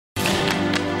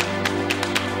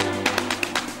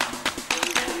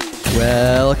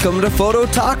Welcome to Photo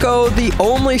Taco, the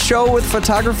only show with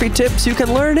photography tips you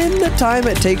can learn in the time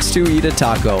it takes to eat a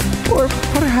taco, or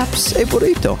perhaps a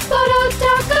burrito. Photo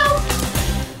Taco!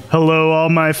 Hello, all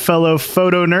my fellow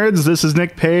photo nerds. This is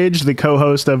Nick Page, the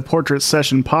co-host of Portrait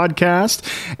Session Podcast,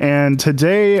 and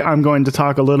today I'm going to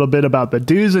talk a little bit about the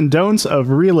do's and don'ts of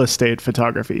real estate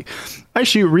photography. I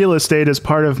shoot real estate as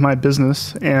part of my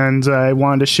business, and I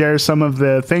wanted to share some of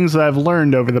the things that I've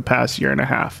learned over the past year and a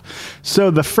half. So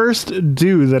the first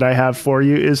do that I have for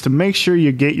you is to make sure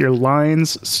you get your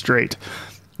lines straight.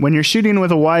 When you're shooting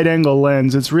with a wide-angle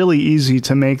lens, it's really easy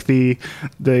to make the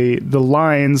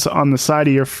lines on the side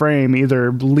of your frame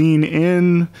either lean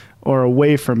in or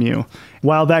away from you.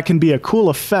 While that can be a cool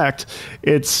effect,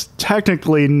 it's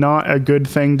technically not a good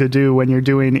thing to do when you're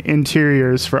doing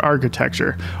interiors for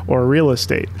architecture or real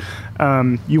estate.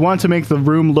 You want to make the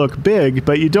room look big,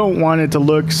 but you don't want it to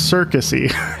look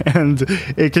circusy. And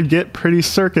it can get pretty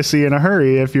circusy in a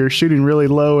hurry if you're shooting really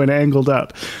low and angled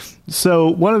up. So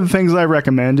one of the things I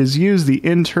recommend is use the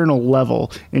internal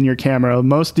level in your camera.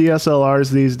 Most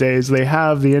DSLRs these days, they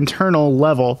have the internal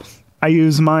level. I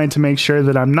use mine to make sure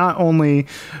that I'm not only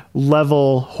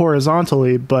level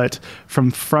horizontally, but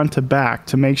from front to back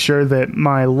to make sure that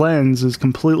my lens is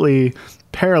completely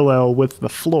parallel with the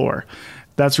floor.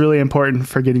 That's really important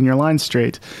for getting your lines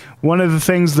straight. One of the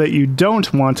things that you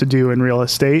don't want to do in real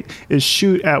estate is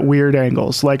shoot at weird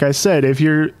angles. Like I said, if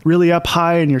you're really up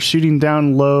high and you're shooting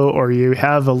down low, or you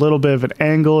have a little bit of an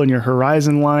angle and your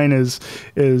horizon line is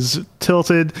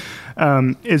tilted,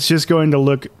 it's just going to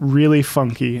look really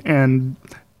funky. And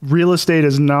real estate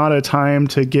is not a time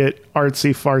to get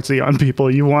artsy fartsy on people.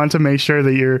 You want to make sure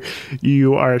that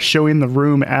you are showing the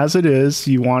room as it is.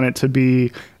 You want it to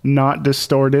be not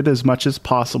distorted as much as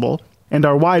possible. And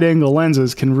our wide angle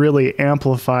lenses can really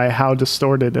amplify how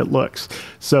distorted it looks.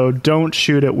 So don't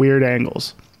shoot at weird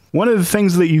angles. One of the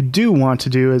things that you do want to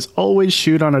do is always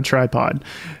shoot on a tripod.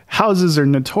 Houses are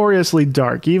notoriously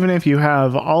dark. Even if you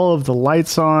have all of the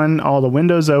lights on, all the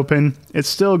windows open, it's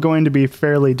still going to be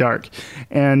fairly dark.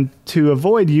 And to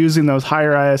avoid using those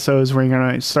higher ISOs where you're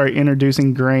going to start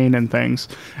introducing grain and things,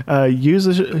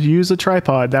 use a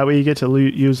tripod. That way you get to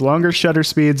use longer shutter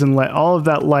speeds and let all of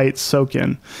that light soak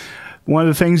in. One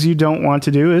of the things you don't want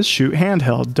to do is shoot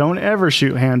handheld. Don't ever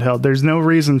shoot handheld. There's no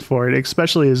reason for it,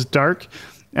 especially as dark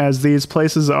as these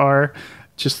places are.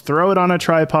 Just throw it on a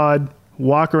tripod,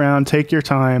 walk around, take your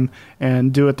time,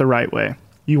 and do it the right way.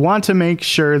 You want to make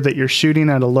sure that you're shooting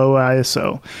at a low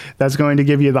ISO. That's going to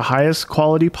give you the highest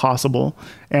quality possible.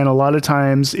 And a lot of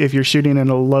times, if you're shooting at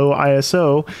a low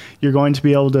ISO, you're going to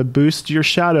be able to boost your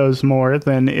shadows more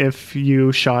than if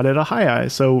you shot at a high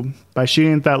ISO. By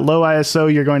shooting at that low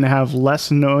ISO, you're going to have less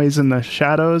noise in the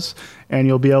shadows, and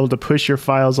you'll be able to push your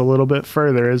files a little bit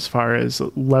further as far as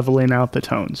leveling out the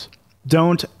tones.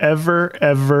 Don't ever,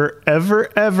 ever, ever,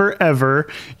 ever, ever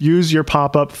use your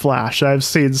pop-up flash. I've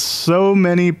seen so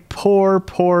many poor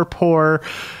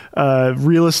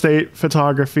real estate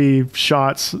photography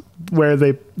shots where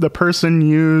the person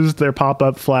used their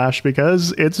pop-up flash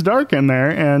because it's dark in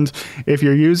there. And if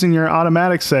you're using your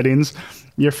automatic settings,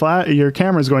 your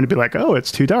camera is going to be like, oh,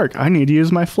 it's too dark. I need to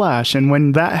use my flash. And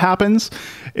when that happens,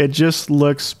 it just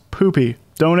looks poopy.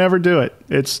 Don't ever do it.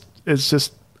 It's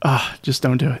just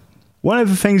don't do it. One of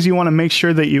the things you want to make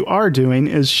sure that you are doing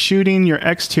is shooting your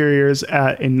exteriors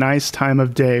at a nice time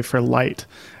of day for light.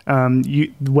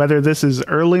 Whether this is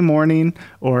early morning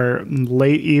or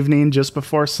late evening, just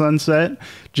before sunset,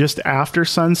 just after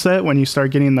sunset, when you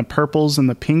start getting the purples and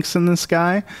the pinks in the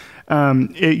sky.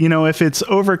 If it's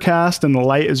overcast and the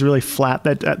light is really flat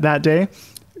that day,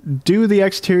 do the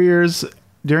exteriors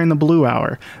during the blue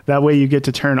hour. That way you get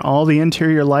to turn all the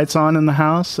interior lights on in the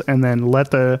house, and then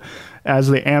as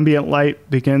the ambient light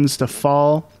begins to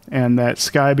fall and that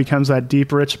sky becomes that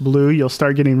deep, rich blue, you'll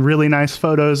start getting really nice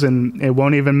photos, and it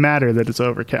won't even matter that it's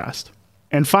overcast.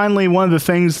 And finally, one of the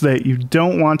things that you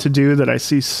don't want to do that I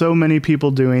see so many people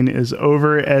doing is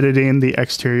over-editing the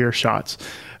exterior shots.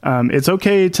 It's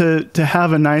okay to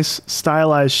have a nice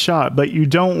stylized shot, but you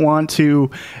don't want to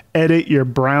edit your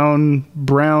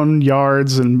brown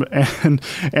yards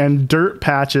and dirt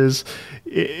patches.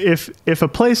 If a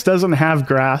place doesn't have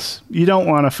grass, you don't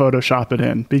want to Photoshop it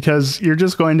in, because you're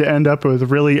just going to end up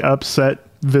with really upset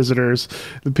visitors.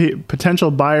 The potential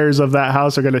buyers of that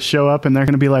house are going to show up, and they're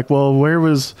going to be like, well, where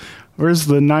was Where's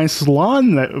the nice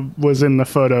lawn that was in the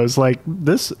photos? Like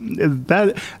that's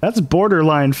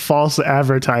borderline false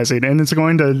advertising, and it's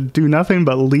going to do nothing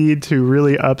but lead to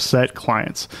really upset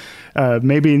clients.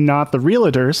 Maybe not the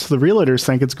realtors. The realtors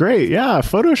think it's great. Yeah,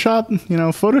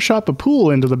 Photoshop a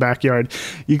pool into the backyard.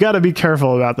 You got to be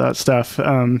careful about that stuff.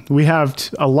 We have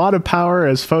a lot of power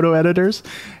as photo editors.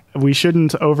 We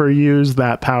shouldn't overuse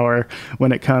that power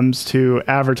when it comes to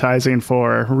advertising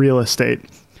for real estate.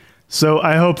 So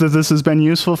I hope that this has been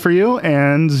useful for you.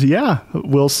 And yeah,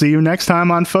 we'll see you next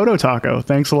time on Photo Taco.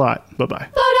 Thanks a lot. Bye-bye.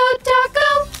 Photo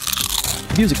Taco.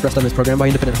 The views expressed on this program by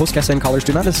independent host guests and callers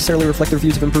do not necessarily reflect the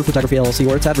views of Improved Photography LLC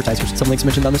or its advertisers. Some links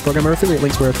mentioned on this program are affiliate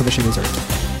links where permission is earned.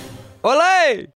 Olé!